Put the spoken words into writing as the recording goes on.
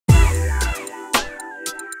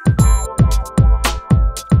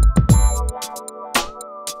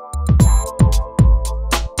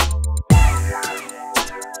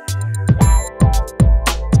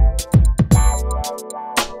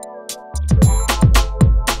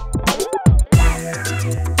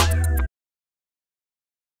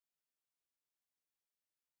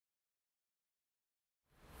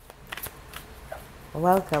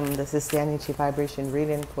Welcome. This is the energy vibration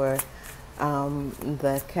reading for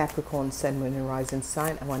the Capricorn Sun, Moon, and Rising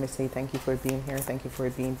sign. I want to say thank you for being here. Thank you for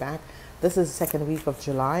being back. This is the second week of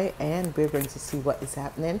July, and we're going to see what is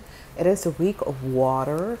happening. It is a week of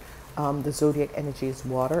water. The zodiac energy is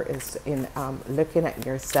water. Is in looking at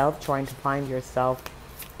yourself, trying to find yourself,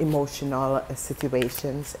 emotional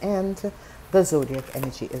situations, and the zodiac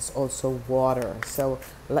energy is also water. So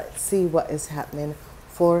let's see what is happening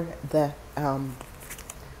for the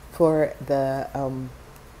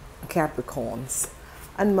Capricorns.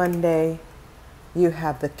 On Monday, you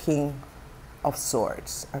have the King of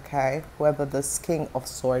Swords. Okay, whoever this King of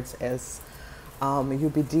Swords is,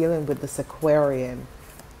 you'll be dealing with this Aquarian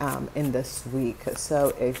in this week.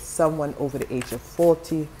 So if someone over the age of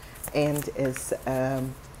 40 and is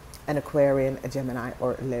an Aquarian, a Gemini,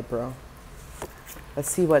 or a Libra.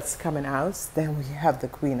 Let's see what's coming out. Then we have the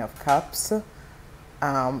Queen of Cups.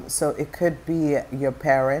 So it could be your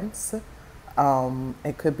parents.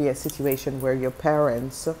 It could be a situation where your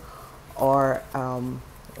parents or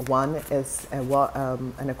one is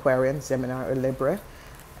an Aquarian, Gemini, or Libra,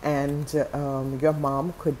 and your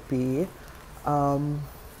mom could be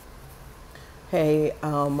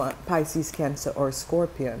Pisces, Cancer, or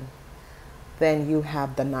Scorpion. Then you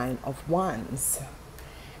have the Nine of Wands.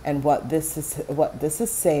 And what this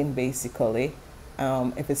is saying basically,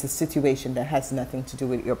 if it's a situation that has nothing to do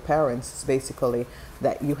with your parents, it's basically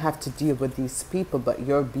that you have to deal with these people, but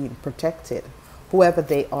you're being protected. Whoever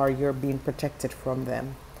they are, you're being protected from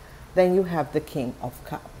them. Then you have the King of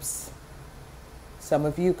Cups. Some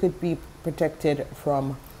of you could be protected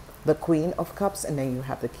from the Queen of Cups, and then you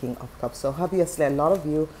have the King of Cups. So obviously a lot of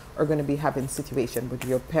you are going to be having situation with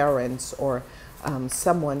your parents or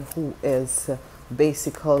someone who is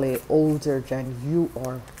basically older than you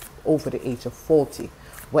are, over the age of 40.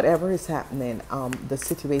 Whatever is happening, the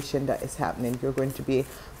situation that is happening, you're going to be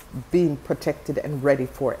being protected and ready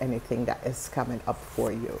for anything that is coming up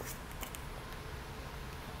for you.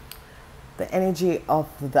 The energy of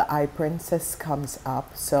the Eye Princess comes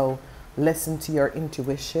up, so listen to your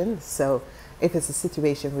intuition. So if it's a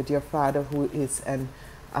situation with your father who is an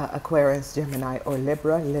Aquarius, Gemini, or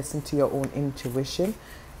Libra, listen to your own intuition.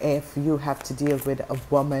 If you have to deal with a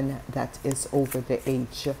woman that is over the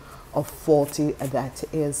age of 40, that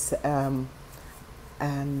is an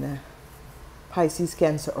Pisces,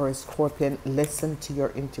 Cancer, or a Scorpion, listen to your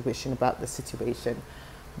intuition about the situation.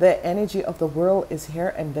 The energy of the world is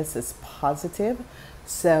here, and this is positive.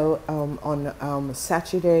 So on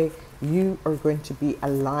Saturday, you are going to be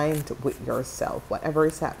aligned with yourself. Whatever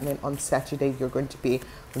is happening on Saturday, you're going to be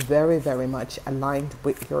very, very much aligned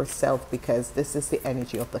with yourself, because this is the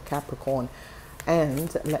energy of the Capricorn.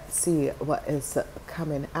 And let's see what is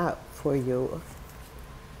coming out for you.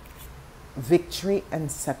 Victory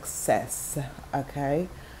and success. Okay,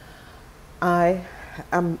 I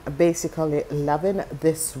am basically loving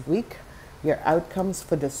this week. Your outcomes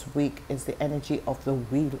for this week is the energy of the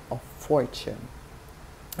Wheel of Fortune.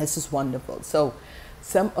 This is wonderful. So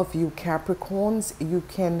some of you Capricorns, you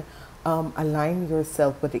can align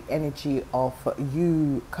yourself with the energy of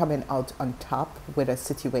you coming out on top with a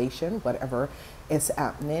situation, whatever is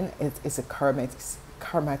happening. It is a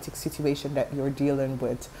karmatic situation that you're dealing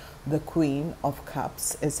with. The Queen of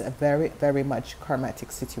Cups is a very, very much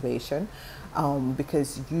karmatic situation,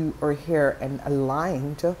 because you are here and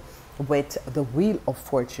aligned with the Wheel of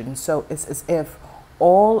Fortune. So it's as if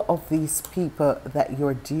all of these people that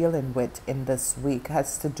you're dealing with in this week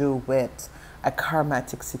has to do with a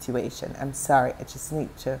karmatic situation. I'm sorry, I just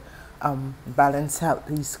need to balance out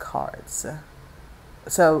these cards.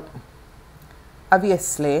 So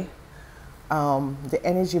obviously the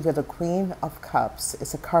energy with the Queen of Cups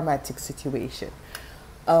is a karmatic situation.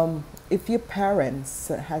 If your parents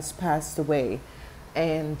has passed away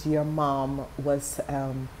and your mom was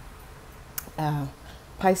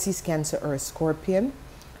Pisces, Cancer, or a Scorpion,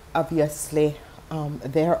 obviously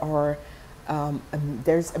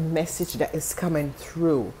there's a message that is coming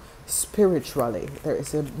through spiritually. There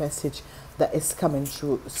is a message that is coming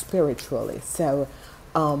through spiritually. So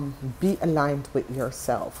be aligned with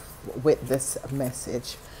yourself with this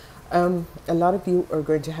message. A lot of you are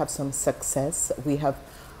going to have some success. We have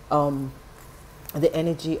the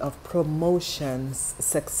energy of promotions,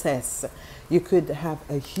 success. You could have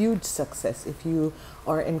a huge success if you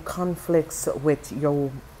are in conflicts with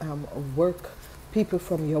your work, people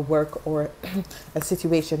from your work, or a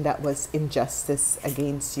situation that was injustice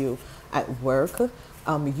against you at work.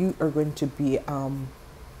 You are going to be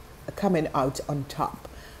coming out on top,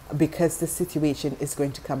 because the situation is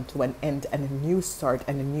going to come to an end and a new start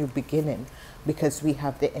and a new beginning, because we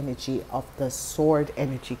have the energy of the sword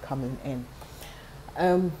energy coming in.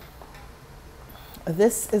 Um,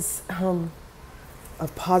 this is a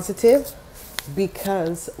positive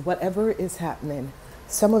because whatever is happening,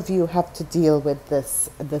 some of you have to deal with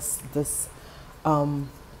um,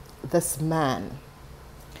 this man.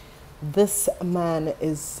 This man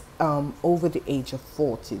is over the age of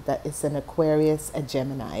 40. That is an Aquarius, a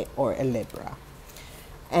Gemini, or a Libra.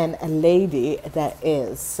 And a lady that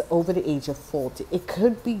is over the age of 40. It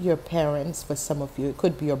could be your parents for some of you. It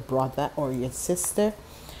could be your brother or your sister.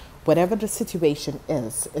 Whatever the situation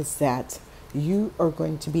is that you are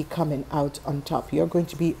going to be coming out on top. You're going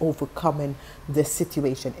to be overcoming this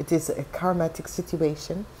situation. It is a karmatic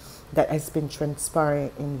situation that has been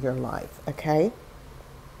transpiring in your life, okay?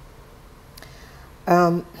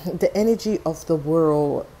 The energy of the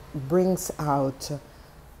world brings out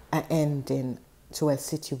an ending to a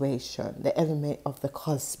situation, the element of the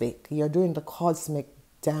cosmic. You're doing the cosmic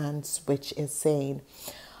dance, which is saying,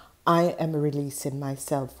 I am releasing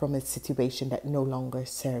myself from a situation that no longer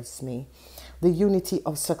serves me. The unity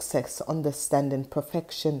of success, understanding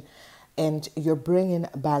perfection, and you're bringing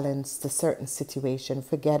balance to certain situation,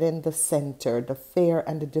 forgetting the center, the fear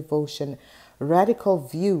and the devotion, radical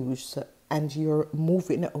views, and you're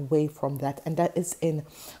moving away from that. And that is in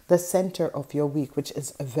the center of your week, which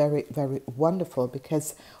is very, very wonderful,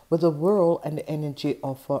 because with the world and the energy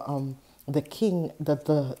of the king,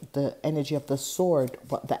 the energy of the sword,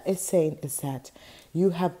 what that is saying is that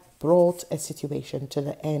you have brought a situation to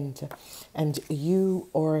the end, and you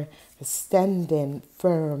are standing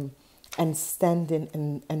firm and standing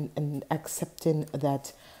and accepting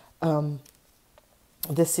that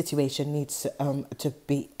this situation needs to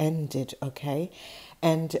be ended, okay?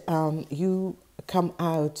 And you come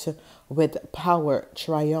out with power,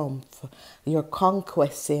 triumph. You're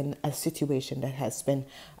conquesting a situation that has been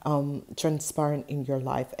transparent in your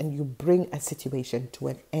life, and you bring a situation to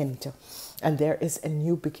an end. And there is a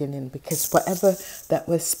new beginning, because whatever that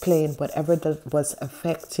was playing, whatever that was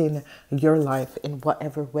affecting your life in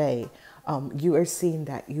whatever way, you are seeing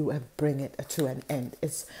that you have bring it to an end.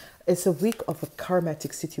 It's a week of a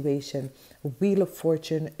karmatic situation. Wheel of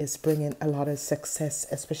Fortune is bringing a lot of success,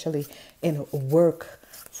 especially in work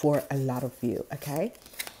for a lot of you, okay?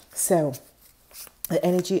 So the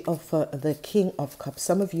energy of the King of Cups.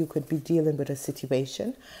 Some of you could be dealing with a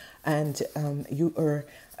situation, and you are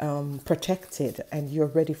protected, and you're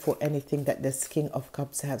ready for anything that this King of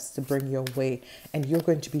Cups has to bring your way, and you're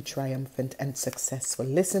going to be triumphant and successful.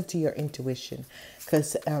 Listen to your intuition,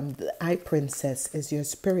 because the Eye Princess is your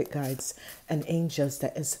spirit guides and angels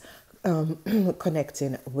that is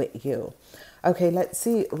connecting with you. Okay, let's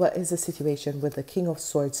see what is the situation with the King of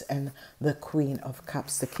Swords and the Queen of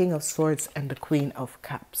Cups. The King of Swords and the Queen of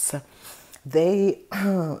Cups.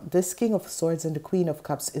 This King of Swords and the Queen of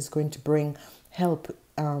Cups is going to bring help.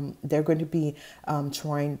 They're going to be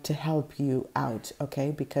trying to help you out,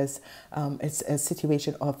 okay? Because it's a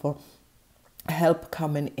situation of help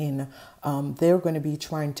coming in. They're going to be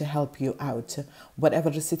trying to help you out.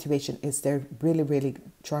 Whatever the situation is, they're really, really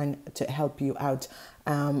trying to help you out.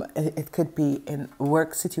 It could be in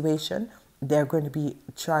work situation. They're going to be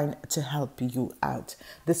trying to help you out.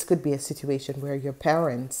 This could be a situation where your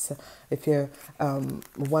parents, if you're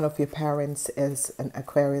one of your parents is an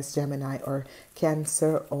Aquarius, Gemini, or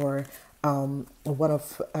Cancer, or one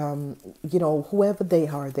of you know, whoever they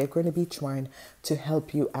are, they're going to be trying to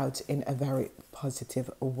help you out in a very positive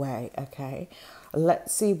way, okay?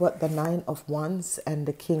 Let's see what the Nine of Wands and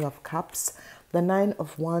the King of Cups. The Nine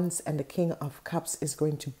of Wands and the King of Cups is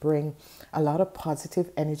going to bring a lot of positive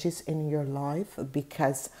energies in your life,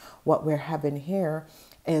 because what we're having here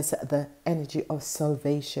is the energy of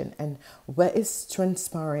salvation. And what is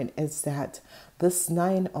transpiring is that this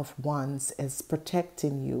Nine of Wands is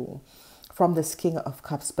protecting you from this King of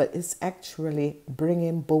Cups, but it's actually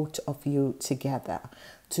bringing both of you together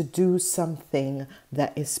to do something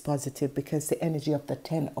that is positive, because the energy of the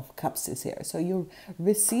Ten of Cups is here. So you're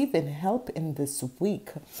receiving help in this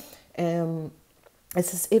week.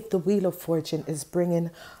 It's as if the Wheel of Fortune is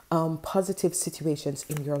bringing positive situations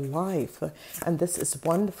in your life. And this is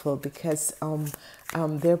wonderful, because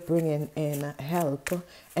they're bringing in help.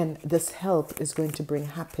 And this help is going to bring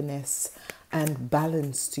happiness and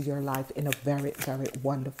balance to your life in a very, very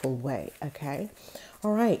wonderful way, okay?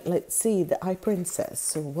 All right, let's see, the Eye Princess.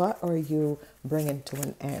 So what are you bringing to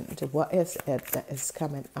an end? What is it that is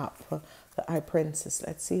coming up? The Eye Princess.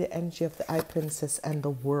 Let's see the energy of the Eye Princess and the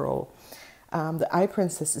world. The Eye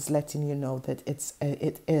Princess is letting you know that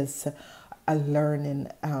it is a learning.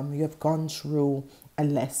 You have gone through a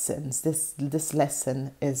lesson. This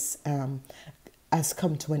lesson is has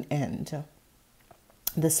come to an end.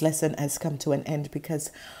 This lesson has come to an end,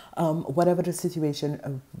 because Whatever the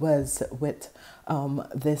situation was with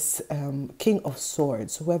this King of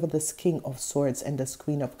Swords, whoever this King of Swords and this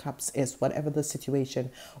Queen of Cups is, whatever the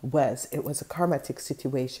situation was, it was a karmatic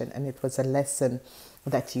situation, and it was a lesson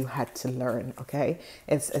that you had to learn. Okay,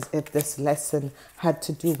 it's as if this lesson had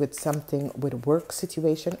to do with something with work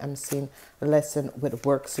situation. I'm seeing a lesson with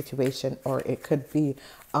work situation, or it could be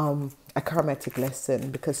a karmatic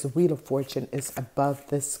lesson, because the Wheel of Fortune is above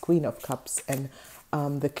this Queen of Cups and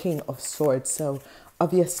the King of Swords. So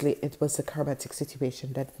obviously it was a karmatic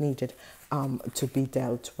situation that needed to be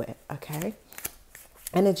dealt with. Okay,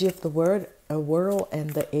 energy of the word a whirl, and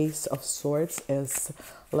the Ace of Swords is,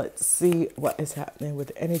 let's see what is happening with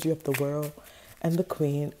the energy of the whirl and the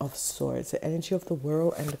Queen of Swords. The energy of the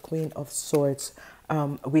whirl and the Queen of Swords,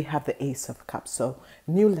 we have the Ace of Cups. So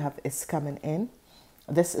new love is coming in.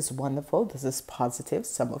 This is wonderful. This is positive.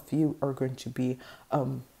 Some of you are going to be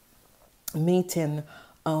meeting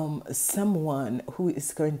someone who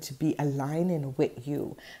is going to be aligning with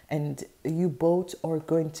you, and you both are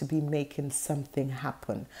going to be making something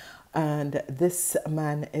happen. And this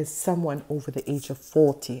man is someone over the age of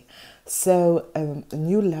 40. So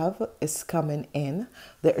new love is coming in.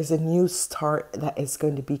 There is a new start that is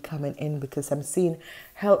going to be coming in, because I'm seeing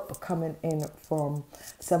help coming in from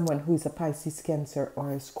someone who's a Pisces, Cancer,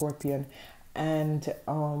 or a Scorpion. And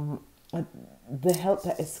the help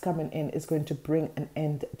that is coming in is going to bring an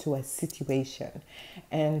end to a situation,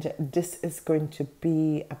 and this is going to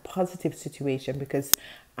be a positive situation, because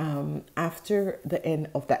after the end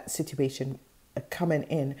of that situation coming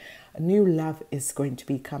in, new love is going to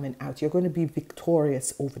be coming out. You're going to be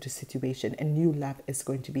victorious over the situation, and new love is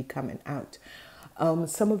going to be coming out.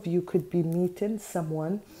 Some of you could be meeting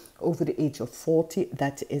someone over the age of 40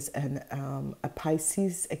 that is a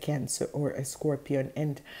Pisces, a Cancer, or a Scorpion,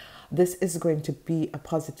 and this is going to be a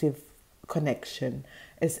positive connection.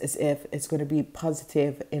 It's as if it's going to be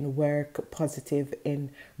positive in work, positive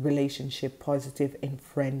in relationship, positive in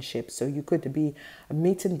friendship. So you could be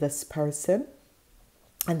meeting this person,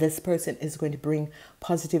 and this person is going to bring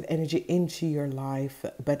positive energy into your life,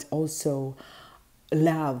 but also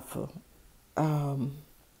love.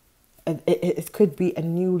 It could be a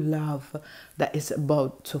new love that is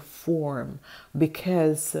about to form,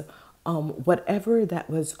 because whatever that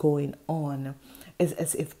was going on is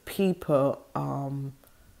as if people,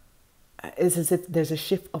 is as if there's a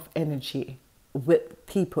shift of energy with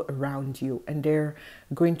people around you, and they're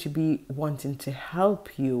going to be wanting to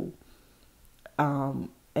help you. You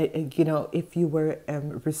know, if you were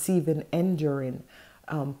receiving, enduring,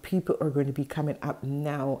 people are going to be coming up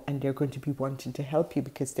now, and they're going to be wanting to help you,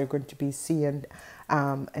 because they're going to be seeing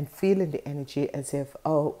and feeling the energy as if,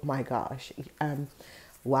 oh my gosh,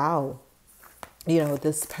 wow, you know,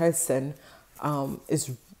 this person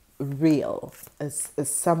is real, is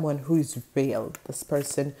someone who is real. This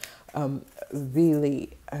person really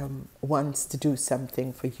wants to do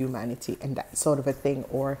something for humanity, and that sort of a thing.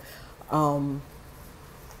 Or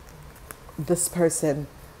this person,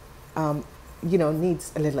 you know,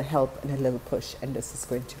 needs a little help and a little push, and this is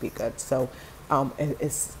going to be good. So it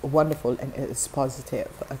is wonderful, and it is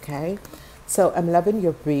positive. Okay, so I'm loving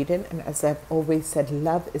your reading, and as I've always said,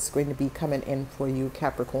 love is going to be coming in for you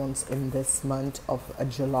Capricorns in this month of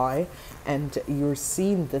July, and you're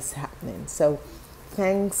seeing this happening. So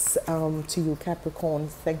thanks to you Capricorns.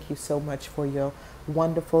 Thank you so much for your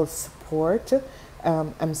wonderful support.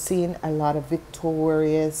 I'm seeing a lot of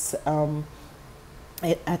victorious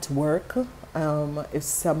at work. If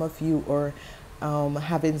some of you are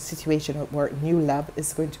having a situation where new love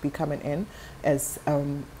is going to be coming in, as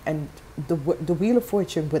and the Wheel of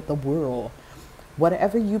Fortune with the whirl,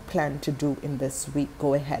 whatever you plan to do in this week,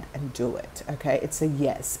 go ahead and do it. Okay, it's a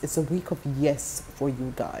yes. It's a week of yes for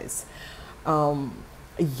you guys.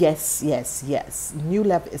 Yes, yes, yes. New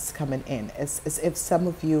love is coming in. It's as if some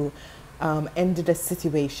of you ended a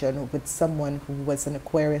situation with someone who was an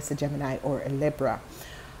Aquarius, a Gemini, or a Libra.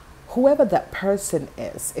 Whoever that person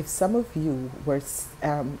is, if some of you were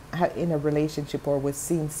in a relationship or was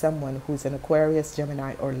seeing someone who's an Aquarius,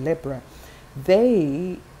 Gemini, or Libra,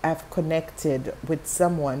 they have connected with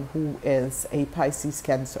someone who is a Pisces,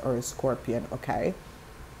 Cancer, or a Scorpion, okay?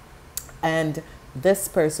 And this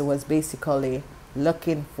person was basically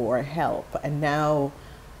looking for help, and now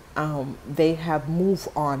they have moved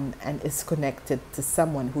on and is connected to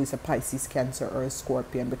someone who is a Pisces, Cancer, or a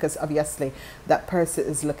Scorpion, because obviously that person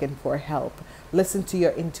is looking for help. Listen to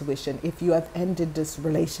your intuition. If you have ended this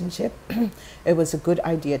relationship, it was a good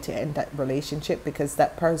idea to end that relationship, because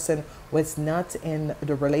that person was not in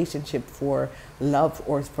the relationship for love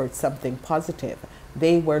or for something positive.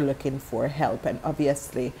 They were looking for help, and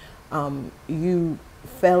obviously you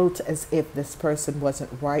felt as if this person wasn't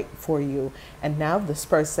right for you, and now this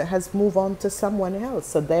person has moved on to someone else.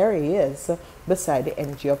 So there he is beside the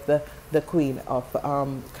energy of the Queen of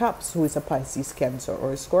Cups, who is a Pisces, Cancer,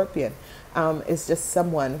 or a Scorpion. It's just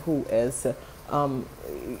someone who is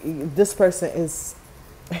this person is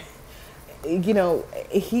you know,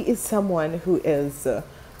 he is someone who is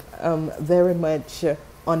very much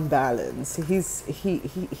unbalanced.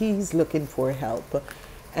 He's looking for help,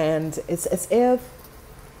 and it's as if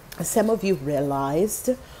some of you realized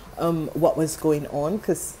what was going on,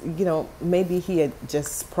 because you know, maybe he had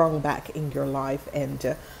just sprung back in your life,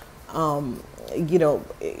 and you know,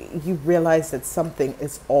 you realize that something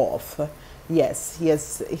is off. Yes,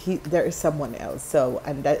 there is someone else. So,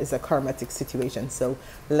 and that is a karmatic situation. So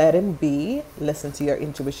let him be. Listen to your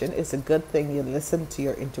intuition. It's a good thing you listen to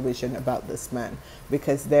your intuition about this man,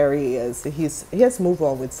 because there he is. He has moved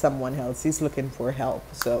on with someone else. He's looking for help.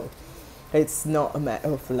 So it's not a matter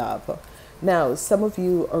of love. Now, some of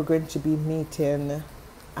you are going to be meeting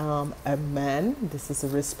a man. This is a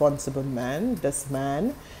responsible man. This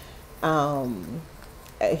man,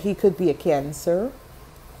 he could be a Cancer,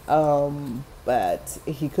 but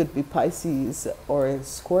he could be Pisces or a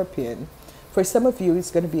Scorpion. For some of you,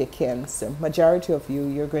 it's going to be a Cancer. Majority of you,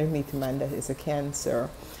 you're going to meet a man that is a Cancer,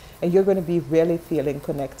 and you're going to be really feeling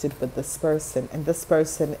connected with this person, and this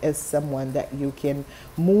person is someone that you can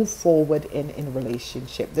move forward in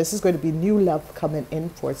relationship. This is going to be new love coming in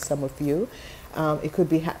for some of you. It could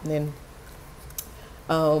be happening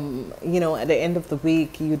you know, at the end of the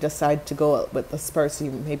week, you decide to go out with this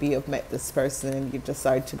person. Maybe you've met this person and you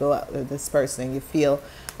decide to go out with this person, and you feel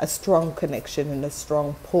a strong connection and a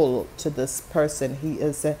strong pull to this person. He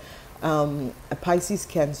is a Pisces,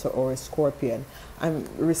 Cancer, or a Scorpion. I'm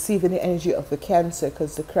receiving the energy of the Cancer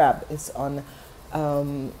because the crab is on,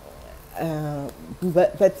 but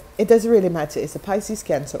it doesn't really matter. It's a Pisces,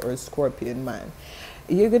 Cancer, or a Scorpion man.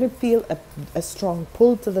 You're going to feel a strong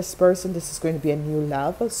pull to this person. This is going to be a new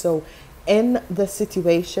love. So in the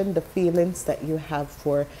situation, the feelings that you have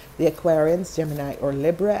for the Aquarians, Gemini, or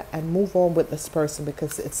Libra, and move on with this person,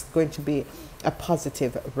 because it's going to be a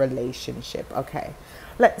positive relationship. Okay,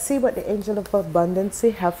 let's see what the Angel of Abundance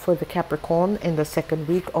have for the Capricorn in the second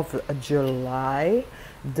week of July.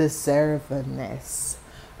 Deservedness.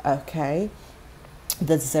 Okay,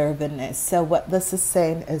 deservedness. So what this is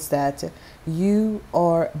saying is that you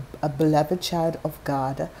are a beloved child of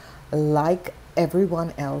God like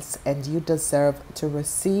everyone else, and you deserve to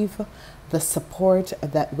receive the support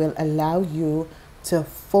that will allow you to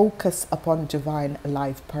focus upon divine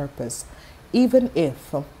life purpose. Even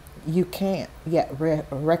if you can't yet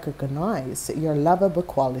recognize your lovable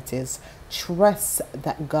qualities, trust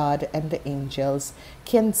that God and the angels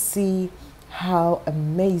can see how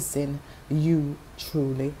amazing you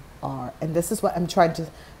truly are. And this is what I'm trying to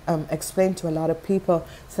explain to a lot of people.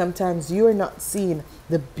 Sometimes you are not seeing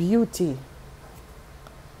the beauty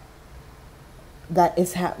that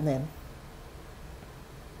is happening.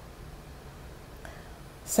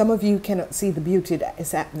 Some of you cannot see the beauty that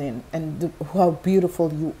is happening, and how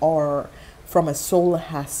beautiful you are from a soul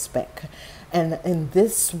aspect. And in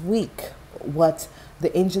this week, what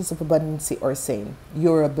the Angels of Abundance are saying,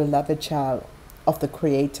 you're a beloved child of the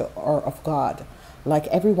Creator or of God. Like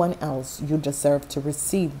everyone else, you deserve to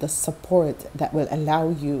receive the support that will allow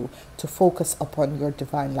you to focus upon your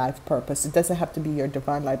divine life purpose. It doesn't have to be your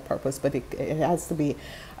divine life purpose, but it has to be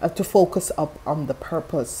to focus up on the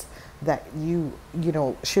purpose that you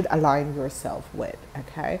know should align yourself with.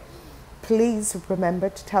 Okay, please remember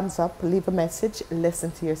to thumbs up, leave a message,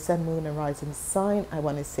 listen to your sun, moon, and rising sign. I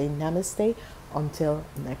want to say namaste until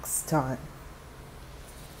next time.